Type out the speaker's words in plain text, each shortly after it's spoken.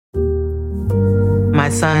my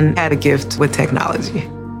son had a gift with technology.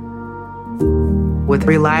 With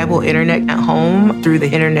reliable internet at home through the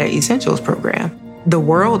Internet Essentials program, the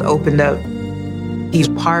world opened up. He's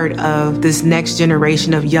part of this next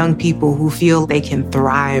generation of young people who feel they can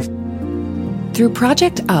thrive. Through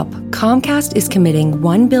Project UP, Comcast is committing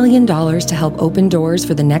 $1 billion to help open doors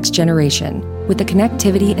for the next generation with the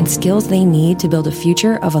connectivity and skills they need to build a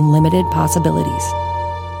future of unlimited possibilities.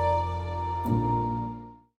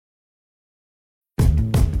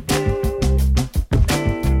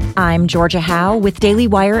 I'm Georgia Howe with Daily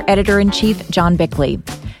Wire Editor-in-Chief John Bickley.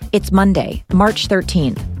 It's Monday, March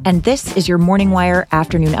 13th, and this is your Morning Wire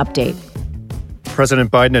Afternoon Update.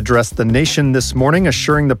 President Biden addressed the nation this morning,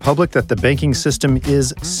 assuring the public that the banking system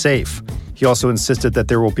is safe. He also insisted that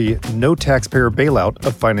there will be no taxpayer bailout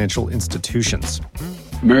of financial institutions.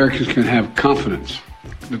 Americans can have confidence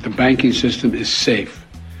that the banking system is safe.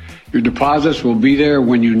 Your deposits will be there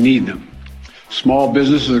when you need them. Small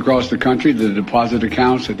businesses across the country, the deposit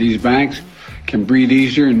accounts at these banks can breathe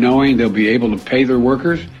easier knowing they'll be able to pay their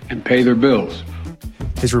workers and pay their bills.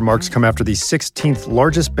 His remarks come after the 16th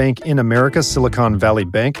largest bank in America, Silicon Valley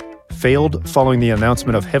Bank, failed following the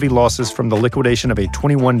announcement of heavy losses from the liquidation of a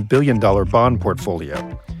 $21 billion bond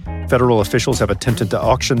portfolio. Federal officials have attempted to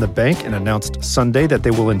auction the bank and announced Sunday that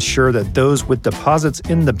they will ensure that those with deposits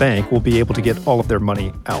in the bank will be able to get all of their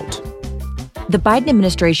money out. The Biden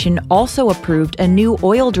administration also approved a new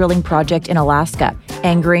oil drilling project in Alaska,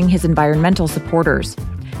 angering his environmental supporters.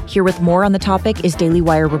 Here with more on the topic is Daily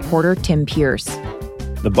Wire reporter Tim Pierce.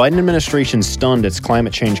 The Biden administration stunned its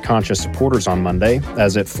climate change-conscious supporters on Monday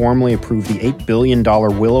as it formally approved the $8 billion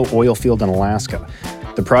Willow oil field in Alaska.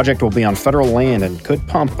 The project will be on federal land and could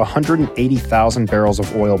pump 180,000 barrels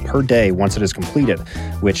of oil per day once it is completed,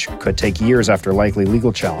 which could take years after likely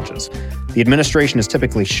legal challenges. The administration has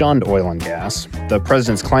typically shunned oil and gas. The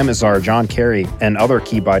president's climate czar, John Kerry, and other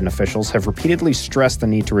key Biden officials have repeatedly stressed the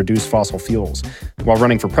need to reduce fossil fuels. While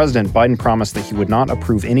running for president, Biden promised that he would not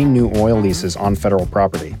approve any new oil leases on federal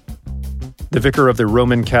property. The vicar of the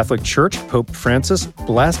Roman Catholic Church, Pope Francis,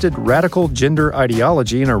 blasted radical gender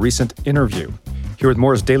ideology in a recent interview. Here with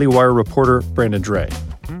more is Daily Wire reporter Brandon Dre.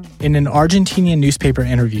 In an Argentinian newspaper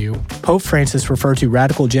interview, Pope Francis referred to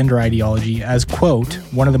radical gender ideology as, quote,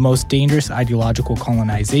 one of the most dangerous ideological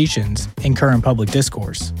colonizations in current public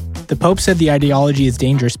discourse. The Pope said the ideology is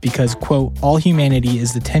dangerous because, quote, all humanity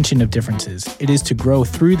is the tension of differences. It is to grow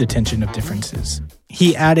through the tension of differences.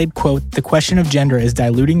 He added, quote, the question of gender is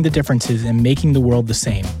diluting the differences and making the world the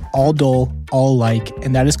same, all dull, all alike,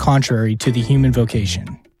 and that is contrary to the human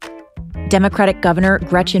vocation. Democratic Governor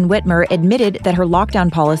Gretchen Whitmer admitted that her lockdown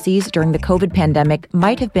policies during the COVID pandemic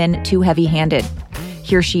might have been too heavy-handed.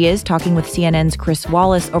 Here she is talking with CNN's Chris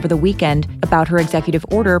Wallace over the weekend about her executive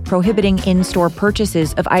order prohibiting in-store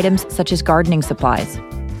purchases of items such as gardening supplies.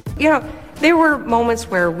 There were moments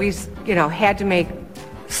where we, had to make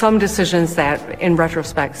some decisions that, in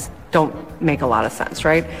retrospect, don't make a lot of sense,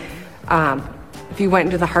 right? If you went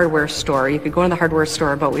into the hardware store, you could go in the hardware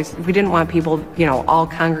store, but we didn't want people, all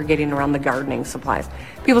congregating around the gardening supplies.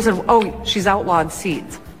 People said, oh, she's outlawed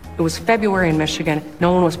seeds. It was February in Michigan.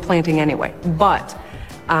 No one was planting anyway. But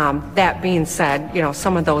that being said,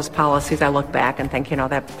 some of those policies, I look back and think,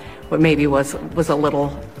 that what maybe was a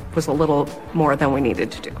little more than we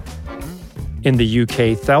needed to do. In the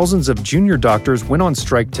UK, thousands of junior doctors went on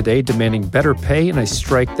strike today demanding better pay in a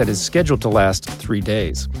strike that is scheduled to last 3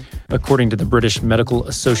 days. According to the British Medical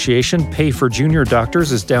Association, pay for junior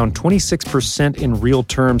doctors is down 26% in real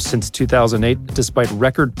terms since 2008, despite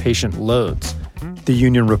record patient loads. The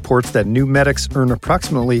union reports that new medics earn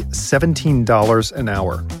approximately $17 an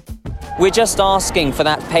hour. We're just asking for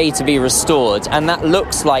that pay to be restored, and that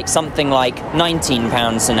looks like something like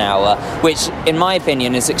 £19 an hour, which, in my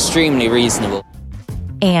opinion, is extremely reasonable.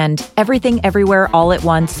 And Everything Everywhere All at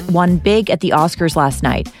Once won big at the Oscars last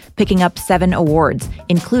night, picking up 7 awards,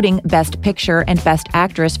 including Best Picture and Best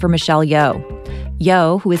Actress for Michelle Yeoh.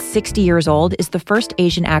 Yeoh, who is 60 years old, is the first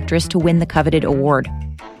Asian actress to win the coveted award.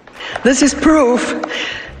 This is proof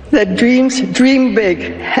that dreams dream big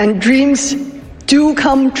and dreams do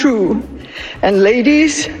come true. And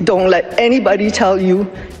ladies, don't let anybody tell you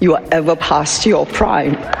you are ever past your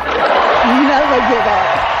prime. Never give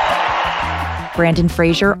up. Brendan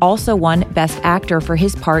Fraser also won Best Actor for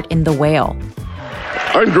his part in The Whale.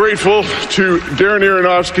 I'm grateful to Darren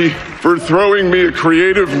Aronofsky for throwing me a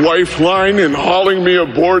creative lifeline and hauling me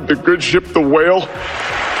aboard the good ship The Whale.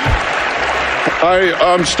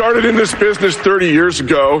 I started in this business 30 years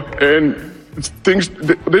ago, and things,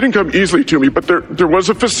 they didn't come easily to me, but there was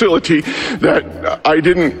a facility that I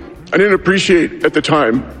didn't appreciate at the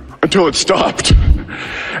time until it stopped.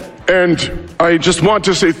 And I just want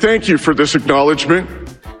to say thank you for this acknowledgement.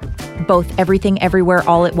 Both Everything Everywhere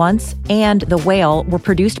All at Once and The Whale were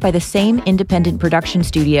produced by the same independent production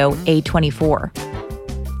studio,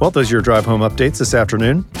 A24. Well, those are your drive home updates this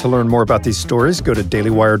afternoon. To learn more about these stories, go to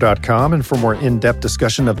dailywire.com, and for more in-depth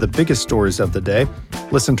discussion of the biggest stories of the day,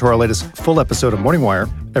 listen to our latest full episode of Morning Wire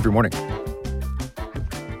every morning.